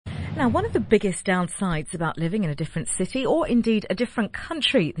Now, one of the biggest downsides about living in a different city or indeed a different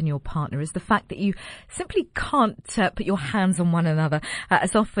country than your partner is the fact that you simply can't put your hands on one another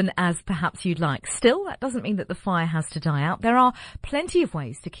as often as perhaps you'd like. Still, that doesn't mean that the fire has to die out. There are plenty of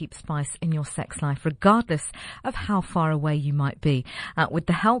ways to keep spice in your sex life, regardless of how far away you might be. With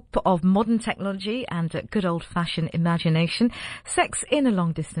the help of modern technology and good old-fashioned imagination, sex in a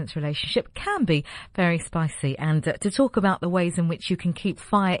long-distance relationship can be very spicy. And to talk about the ways in which you can keep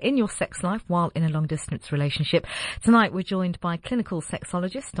fire in your sex life while in a long-distance relationship, tonight we're joined by Clinical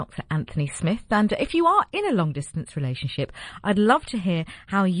Sexologist Dr. Anthony Smith. And if you are in a long-distance relationship, I'd love to hear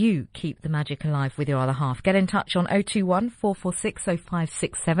how you keep the magic alive with your other half. Get in touch on 021 446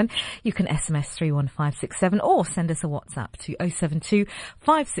 0567. You can SMS 31567 or send us a WhatsApp to 072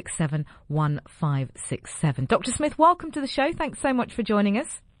 567 1567. Dr. Smith, welcome to the show. Thanks so much for joining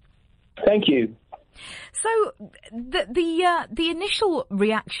us. Thank you. So the initial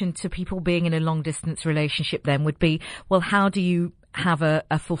reaction to people being in a long distance relationship then would be, well, how do you have a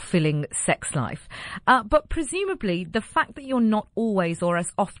fulfilling sex life? But presumably the fact that you're not always or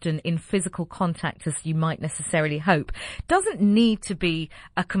as often in physical contact as you might necessarily hope doesn't need to be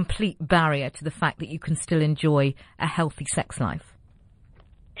a complete barrier to the fact that you can still enjoy a healthy sex life.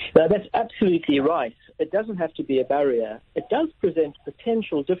 That's absolutely right. It doesn't have to be a barrier. It does present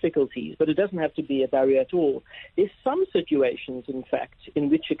potential difficulties, but it doesn't have to be a barrier at all. There's some situations, in fact, in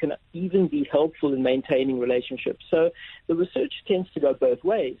which it can even be helpful in maintaining relationships. So the research tends to go both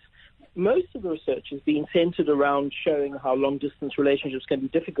ways. Most of the research has been centered around showing how long-distance relationships can be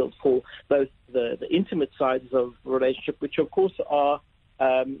difficult for both the intimate sides of a relationship, which, of course, are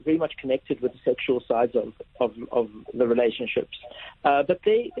very much connected with the sexual sides of the relationships. But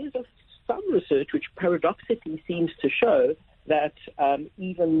there's some research which paradoxically seems to show that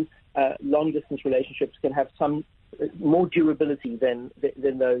even long-distance relationships can have some more durability than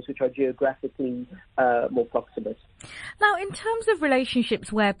those which are geographically more proximate. Now, in terms of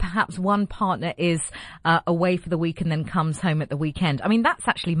relationships where perhaps one partner is away for the week and then comes home at the weekend, I mean, that's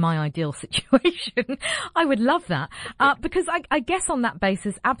actually my ideal situation. I would love that because I guess on that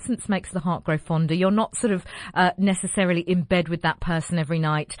basis, absence makes the heart grow fonder. You're not sort of necessarily in bed with that person every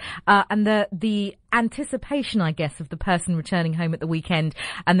night, and the anticipation, I guess, of the person returning home at the weekend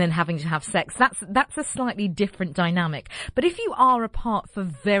and then having to have sex, that's a slightly different dynamic. But if you are apart for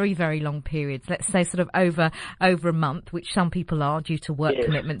very, very long periods, let's say sort of over a month, which some people are due to work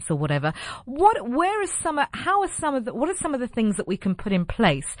commitments or whatever, what are some of the things that we can put in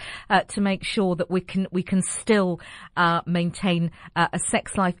place to make sure that we can still maintain a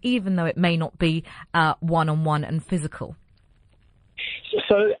sex life, even though it may not be one-on-one and physical?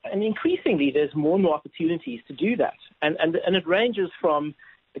 So, and increasingly, there's more and more opportunities to do that, and it ranges from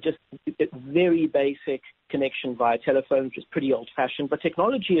just very basic connection via telephone, which is pretty old-fashioned, but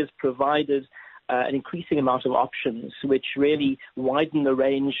technology has provided an increasing amount of options which really widen the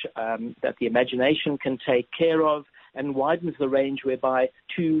range that the imagination can take care of, and widens the range whereby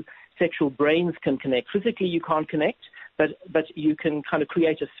two sexual brains can connect. Physically, you can't connect, but you can kind of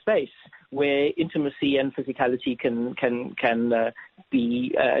create a space where intimacy and physicality can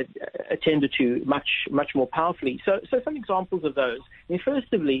be attended to much more powerfully. So some examples of those. I mean,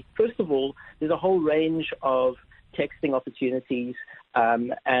 first of all, there's a whole range of texting opportunities,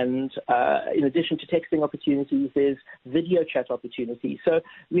 and in addition to texting opportunities, there's video chat opportunities. So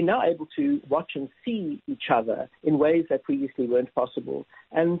we're now able to watch and see each other in ways that previously weren't possible.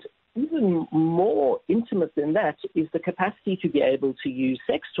 And even more intimate than that is the capacity to be able to use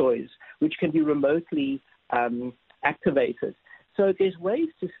sex toys, which can be remotely activated. So there's ways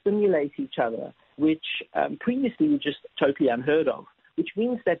to stimulate each other, which previously were just totally unheard of, which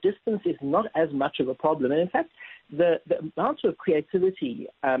means that distance is not as much of a problem. And in fact, the amount of creativity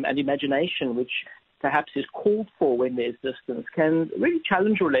and imagination which perhaps is called for when there's distance can really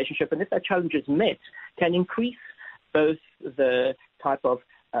challenge a relationship. And if that challenge is met, can increase both the type of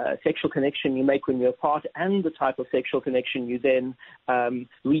sexual connection you make when you're apart and the type of sexual connection you then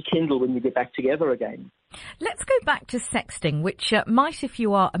rekindle when you get back together again. Let's go back to sexting, which might, if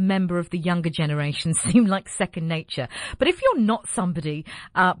you are a member of the younger generation, seem like second nature. But if you're not somebody,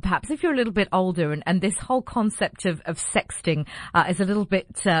 perhaps if you're a little bit older and this whole concept of sexting is a little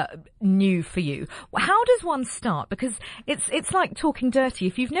bit new for you, how does one start? Because it's like talking dirty.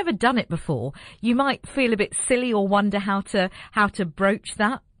 If you've never done it before, you might feel a bit silly or wonder how to broach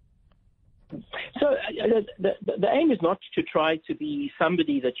that. So the aim is not to try to be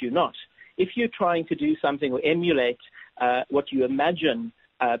somebody that you're not. If you're trying to do something or emulate what you imagine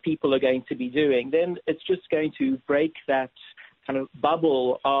people are going to be doing, then it's just going to break that kind of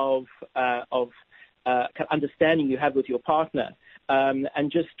bubble of understanding you have with your partner.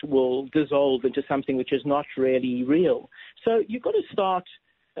 and just will dissolve into something which is not really real. So you've got to start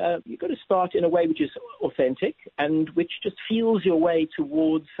in a way which is authentic and which just feels your way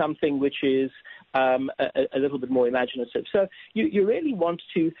towards something which is a little bit more imaginative. So you really want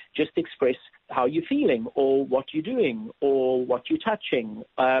to just express how you're feeling, or what you're doing, or what you're touching,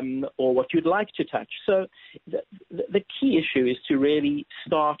 or what you'd like to touch. So the key issue is to really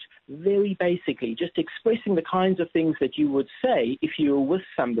start very basically, just expressing the kinds of things that you would say if you were with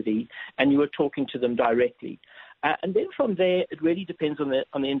somebody and you were talking to them directly. And then from there, it really depends on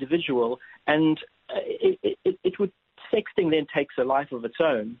the individual, and sexting then takes a life of its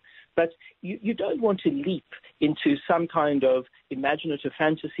own. But you don't want to leap into some kind of imaginative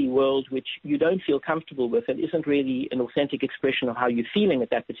fantasy world which you don't feel comfortable with and isn't really an authentic expression of how you're feeling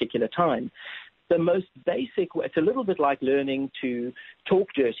at that particular time. The most basic, it's a little bit like learning to talk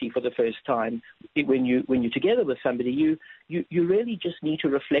dirty for the first time. When you're together with somebody, you really just need to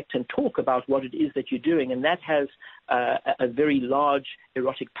reflect and talk about what it is that you're doing, and that has a very large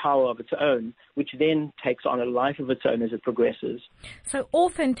erotic power of its own, which then takes on a life of its own as it progresses. So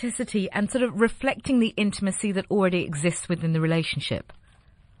authenticity and sort of reflecting the intimacy that already exists within the relationship.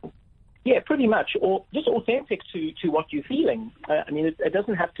 Yeah, pretty much, or just authentic to what you're feeling. It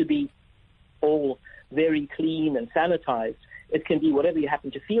doesn't have to be all very clean and sanitized. It can be whatever you happen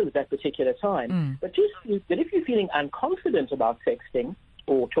to feel at that particular time. But if you're feeling unconfident about sexting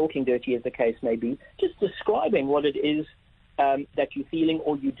or talking dirty, as the case may be, just describing what it is that you're feeling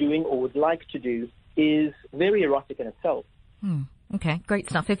or you're doing or would like to do is very erotic in itself. Okay, great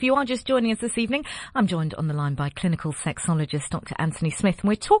stuff. If you are just joining us this evening, I'm joined on the line by clinical sexologist Dr. Anthony Smith, and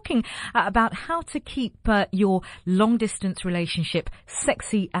we're talking about how to keep your long-distance relationship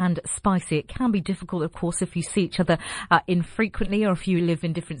sexy and spicy. It can be difficult, of course, if you see each other infrequently, or if you live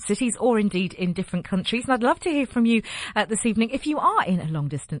in different cities, or indeed in different countries. And I'd love to hear from you this evening if you are in a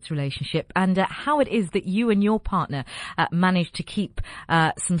long-distance relationship, and how it is that you and your partner manage to keep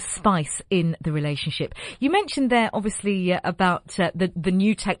some spice in the relationship. You mentioned there, obviously, about the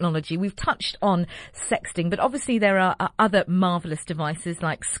new technology. We've touched on sexting, but obviously there are other marvelous devices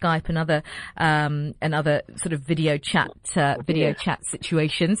like Skype and other sort of video chat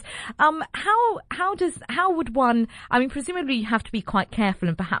situations. How would one? I mean, presumably you have to be quite careful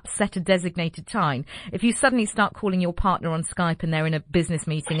and perhaps set a designated time. If you suddenly start calling your partner on Skype and they're in a business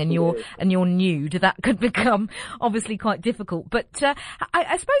meeting and you're nude, that could become obviously quite difficult. But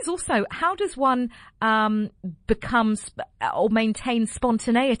I suppose also, how does one become or maintain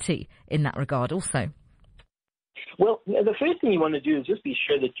spontaneity in that regard also? Well, the first thing you want to do is just be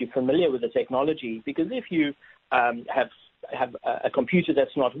sure that you're familiar with the technology, because if you have a computer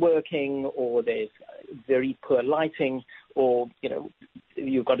that's not working, or there's very poor lighting, or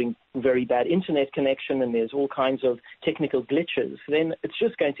you've got a very bad internet connection and there's all kinds of technical glitches, then it's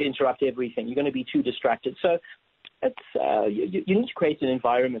just going to interrupt everything. You're going to be too distracted. So you need to create an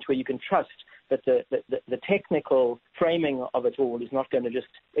environment where you can trust that the technical framing of it all is not going to just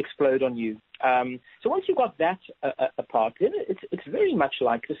explode on you. So once you've got that apart, then it's very much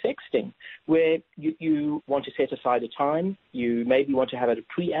like the sexting, where you want to set aside a time. You maybe want to have a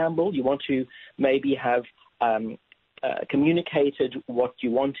preamble. You want to maybe have communicated what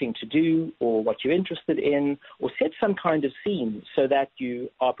you're wanting to do or what you're interested in, or set some kind of scene so that you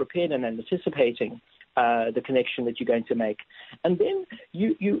are prepared and anticipating the connection that you're going to make. And then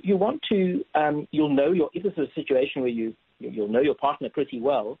you want to, if this is a situation where you'll know your partner pretty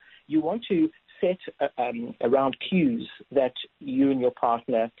well, you want to set around cues that you and your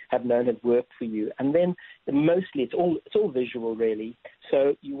partner have known have worked for you. And then mostly it's all visual, really.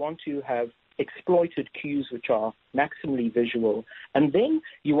 So you want to have exploited cues which are maximally visual. And then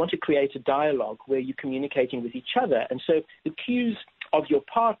you want to create a dialogue where you're communicating with each other. And so the cues of your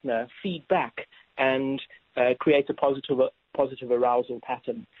partner feed back and create a positive arousal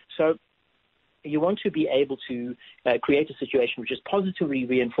pattern. So you want to be able to create a situation which is positively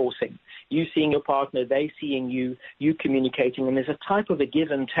reinforcing. You seeing your partner, they seeing you, you communicating, and there's a type of a give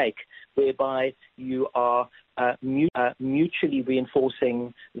and take whereby you are mutually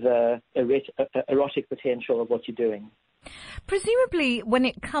reinforcing the erotic potential of what you're doing. Presumably, when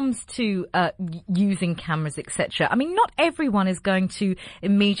it comes to using cameras, etc., I mean, not everyone is going to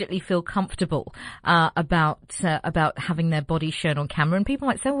immediately feel comfortable about having their body shown on camera. And people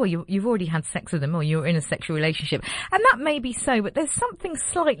might say, well, you've already had sex with them, or you're in a sexual relationship. And that may be so, but there's something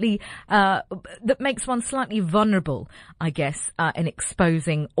slightly that makes one slightly vulnerable, I guess, in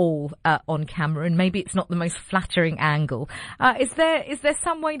exposing all on camera. And maybe it's not the most flattering angle. Is there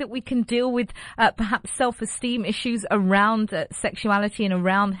some way that we can deal with perhaps self-esteem issues around sexuality and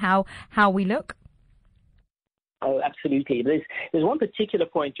around how we look? Oh, absolutely. There's one particular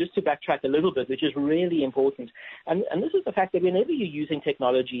point, just to backtrack a little bit, which is really important. And this is the fact that whenever you're using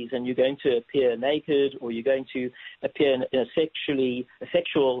technologies and you're going to appear naked or you're going to appear in a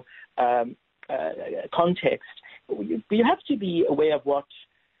sexual context, you have to be aware of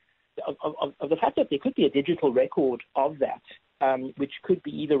the fact that there could be a digital record of that, which could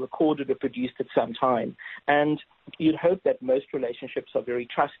be either recorded or produced at some time. And you'd hope that most relationships are very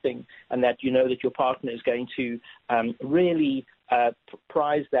trusting and that you know that your partner is going to really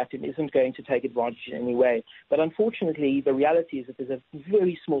prize that and isn't going to take advantage in any way. But unfortunately, the reality is that there's a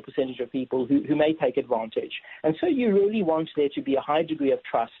very small percentage of people who may take advantage. And so you really want there to be a high degree of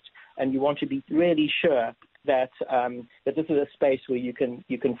trust, and you want to be really sure that this is a space where you can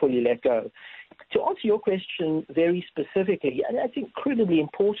fully let go. To answer your question very specifically, and that's an incredibly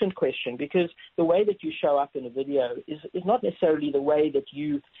important question, because the way that you show up in a video is not necessarily the way that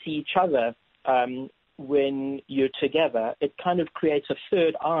you see each other when you're together. It kind of creates a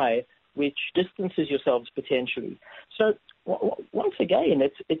third eye which distances yourselves potentially. So once again,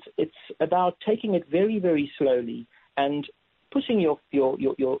 it's about taking it very, very slowly and putting your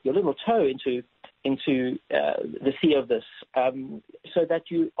little toe into the sea of this, so that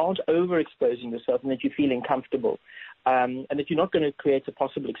you aren't overexposing yourself and that you're feeling comfortable, and that you're not going to create a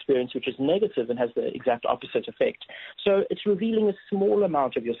possible experience which is negative and has the exact opposite effect. So it's revealing a small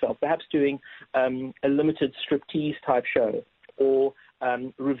amount of yourself, perhaps doing a limited striptease type show, or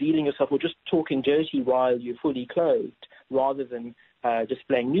revealing yourself, or just talking dirty while you're fully clothed, rather than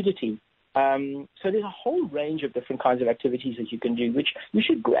displaying nudity. So there's a whole range of different kinds of activities that you can do, which you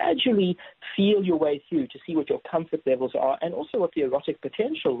should gradually feel your way through to see what your comfort levels are and also what the erotic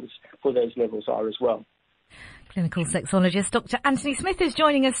potentials for those levels are as well. Clinical sexologist Dr. Anthony Smith is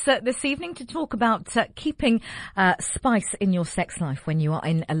joining us this evening to talk about keeping spice in your sex life when you are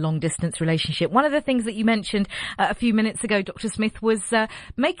in a long-distance relationship. One of the things that you mentioned a few minutes ago, Dr. Smith, was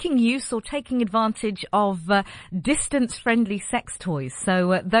making use or taking advantage of distance-friendly sex toys.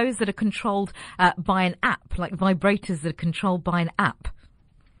 So those that are controlled by an app, like vibrators that are controlled by an app.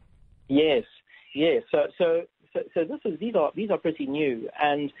 Yes. So these are pretty new,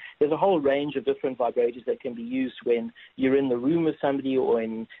 and there's a whole range of different vibrators that can be used when you're in the room with somebody or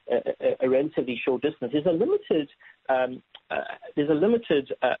in a relatively short distance. There's a limited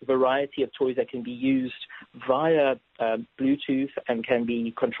variety of toys that can be used via Bluetooth and can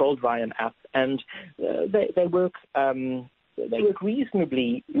be controlled via an app, and they work. They work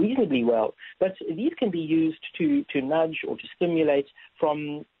reasonably well, but these can be used to nudge or to stimulate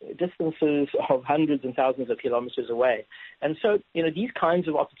from distances of hundreds and thousands of kilometers away. And so, these kinds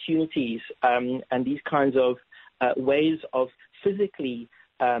of opportunities and these kinds of ways of physically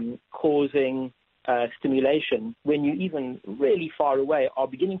causing stimulation when you're even really far away are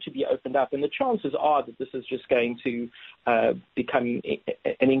beginning to be opened up, and the chances are that this is just going to become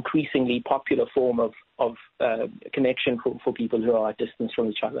an increasingly popular form of connection for people who are at distance from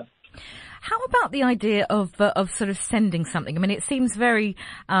each other. How about the idea of sort of sending something? I mean, it seems very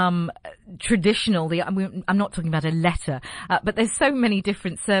traditional. I'm not talking about a letter, but there's so many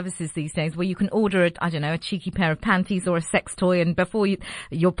different services these days where you can order a cheeky pair of panties or a sex toy, and before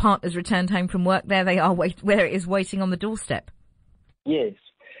your partner's returned home from work, there they are, where it is waiting on the doorstep. Yes.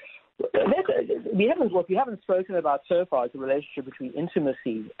 What we haven't spoken about so far is the relationship between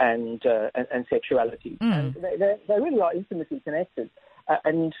intimacy and sexuality. And they really are intimately connected.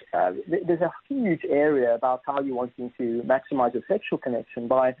 And there's a huge area about how you're wanting to maximize your sexual connection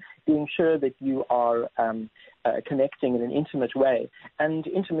by being sure that you are connecting in an intimate way. And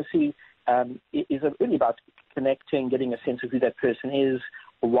intimacy is really about connecting, getting a sense of who that person is,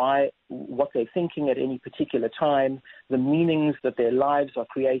 what they're thinking at any particular time, the meanings that their lives are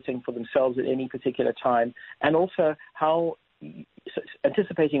creating for themselves at any particular time, and also how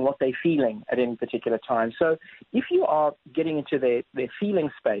anticipating what they're feeling at any particular time. So if you are getting into their feeling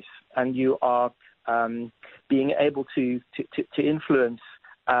space and you are being able to influence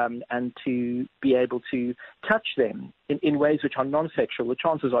and to be able to touch them in ways which are non-sexual, the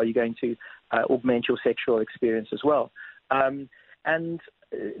chances are you're going to augment your sexual experience as well. And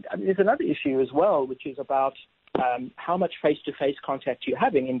there's another issue as well, which is about how much face-to-face contact you're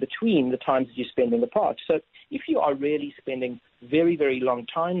having in between the times that you're spending apart. So if you are really spending very, very long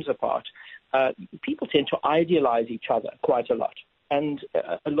times apart, people tend to idealize each other quite a lot. And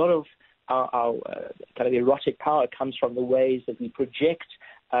a lot of our kind of erotic power comes from the ways that we project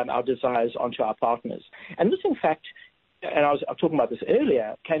our desires onto our partners. And this, in fact, and I was talking about this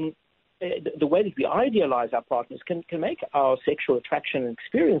earlier, can the way that we idealize our partners can make our sexual attraction and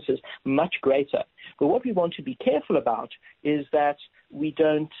experiences much greater. But what we want to be careful about is that we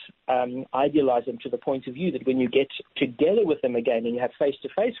don't idealize them to the point of view that when you get together with them again and you have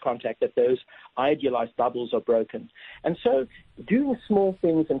face-to-face contact, that those idealized bubbles are broken. And so doing small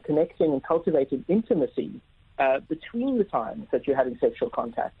things and connecting and cultivating intimacy between the times that you're having sexual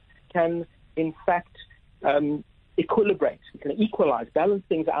contact can, in fact, equilibrate, can equalize, balance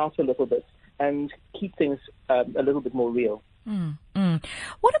things out a little bit and keep things a little bit more real.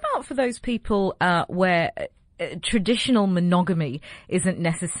 What about for those people where traditional monogamy isn't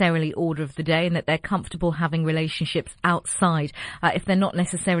necessarily order of the day and that they're comfortable having relationships outside if they're not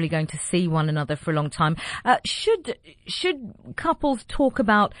necessarily going to see one another for a long time? Should couples talk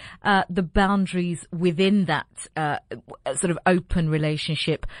about the boundaries within that sort of open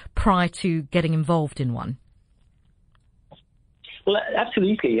relationship prior to getting involved in one? Well,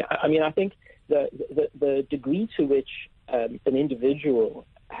 absolutely. I mean, I think the degree to which an individual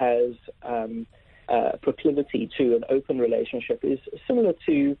has proclivity to an open relationship is similar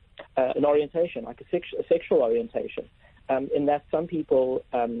to an orientation, like a sexual orientation, in that some people,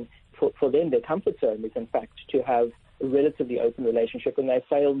 for them, their comfort zone is, in fact, to have a relatively open relationship, and they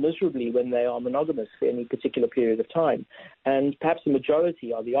fail miserably when they are monogamous for any particular period of time. And perhaps the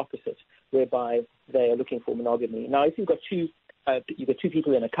majority are the opposite, whereby they are looking for monogamy. Now, if you've got two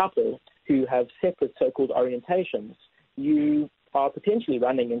people in a couple who have separate so-called orientations, you are potentially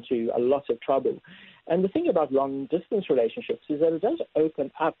running into a lot of trouble. And the thing about long-distance relationships is that it does open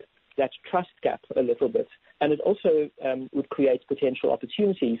up that trust gap a little bit, and it also would create potential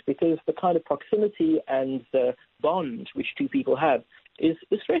opportunities because the kind of proximity and the bond which two people have is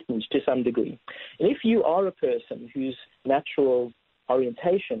threatened to some degree. And if you are a person whose natural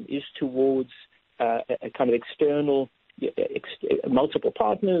orientation is towards a kind of external multiple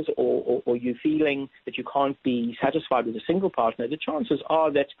partners, or you feeling that you can't be satisfied with a single partner, the chances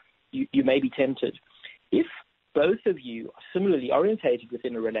are that you may be tempted. If both of you are similarly orientated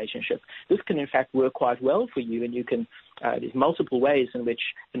within a relationship, this can in fact work quite well for you, and you can. There's multiple ways in which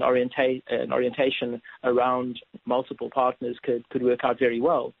an orientation around multiple partners could work out very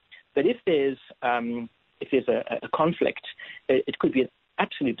well. But if there's a conflict, it could be an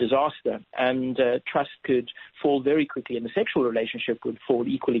absolute disaster, and trust could fall very quickly, and the sexual relationship would fall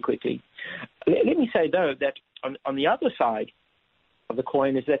equally quickly. Let me say, though, that on the other side of the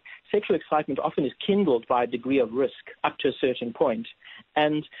coin is that sexual excitement often is kindled by a degree of risk up to a certain point,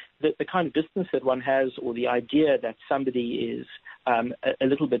 and the kind of distance that one has, or the idea that somebody is a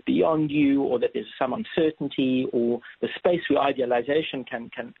little bit beyond you, or that there's some uncertainty, or the space where idealization can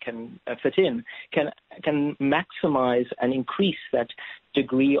fit in, can maximize and increase that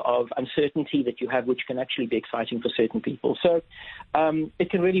degree of uncertainty that you have, which can actually be exciting for certain people. So it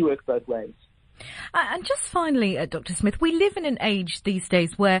can really work both ways. And just finally, Dr. Smith, we live in an age these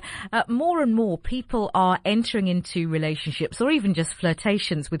days where more and more people are entering into relationships or even just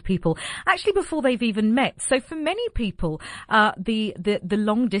flirtations with people actually before they've even met. So for many people, the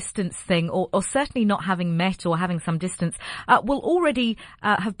long distance thing, or certainly not having met or having some distance, will already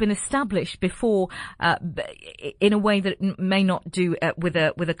have been established before in a way that it may not do with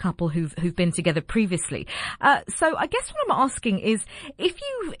a couple who've been together previously. So I guess what I'm asking is,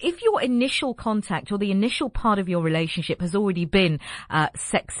 if your initial contact or the initial part of your relationship has already been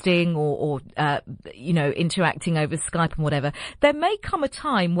sexting or interacting over Skype and whatever, there may come a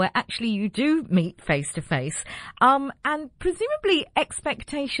time where actually you do meet face to face, and presumably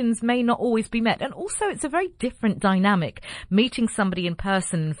expectations may not always be met. And also it's a very different dynamic meeting somebody in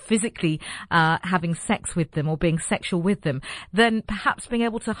person and physically having sex with them or being sexual with them than perhaps being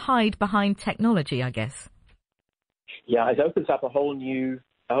able to hide behind technology, I guess. Yeah, it opens up a whole new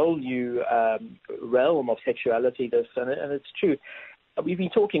realm of sexuality, and it's true. We've been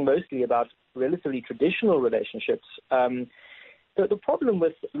talking mostly about relatively traditional relationships. The problem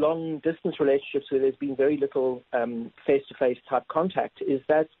with long-distance relationships where there's been very little face-to-face type contact is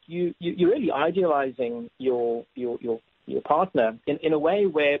that you're really idealizing your partner in a way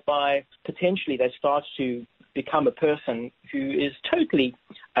whereby potentially they start to become a person who is totally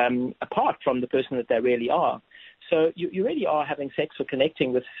apart from the person that they really are. So you really are having sex or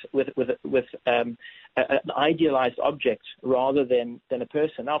connecting with an idealized object rather than a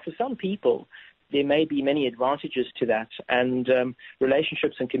person. Now, for some people, there may be many advantages to that, and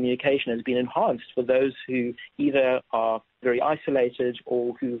relationships and communication has been enhanced for those who either are very isolated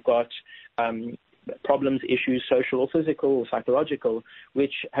or who've got problems, issues, social or physical or psychological,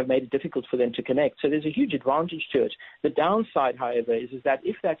 which have made it difficult for them to connect. So there's a huge advantage to it. The downside, however, is that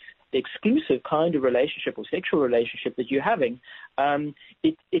if that's the exclusive kind of relationship or sexual relationship that you're having,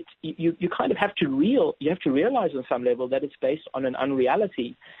 you kind of have to realize on some level that it's based on an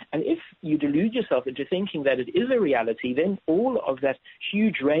unreality. And if you delude yourself into thinking that it is a reality, then all of that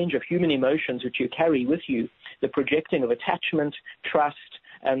huge range of human emotions which you carry with you, the projecting of attachment, trust,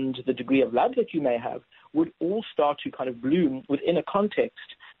 and the degree of love that you may have, would all start to kind of bloom within a context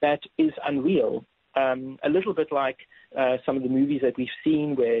that is unreal. A little bit like some of the movies that we've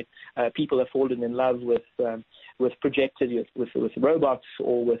seen where people have fallen in love with projected, with robots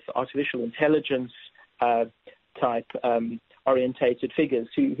or with artificial intelligence type orientated figures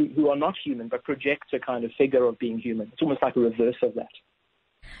who are not human but project a kind of figure of being human. It's almost like a reverse of that.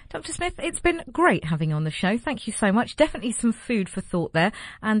 Dr. Smith, it's been great having you on the show. Thank you so much. Definitely some food for thought there,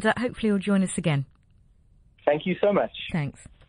 and hopefully you'll join us again. Thank you so much. Thanks.